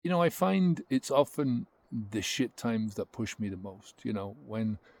I find it's often the shit times that push me the most,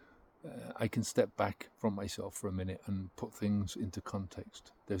 when I can step back from myself for a minute and put things into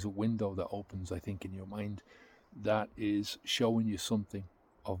context. There's a window that opens, I think, in your mind that is showing you something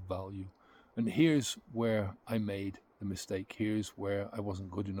of value. And here's where I made the mistake. Here's where I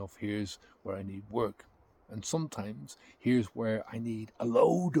wasn't good enough. Here's where I need work. And sometimes here's where I need a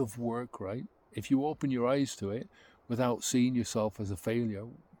load of work, right? If you open your eyes to it without seeing yourself as a failure,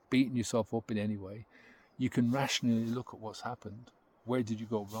 beating yourself up in any way, you can rationally look at what's happened. Where did you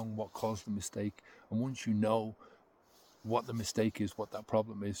go wrong? What caused the mistake? And once you know what the mistake is, what that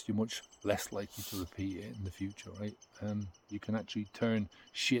problem is, you're much less likely to repeat it in the future, right? You can actually turn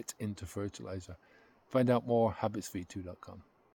shit into fertilizer. Find out more, habitsv2.com.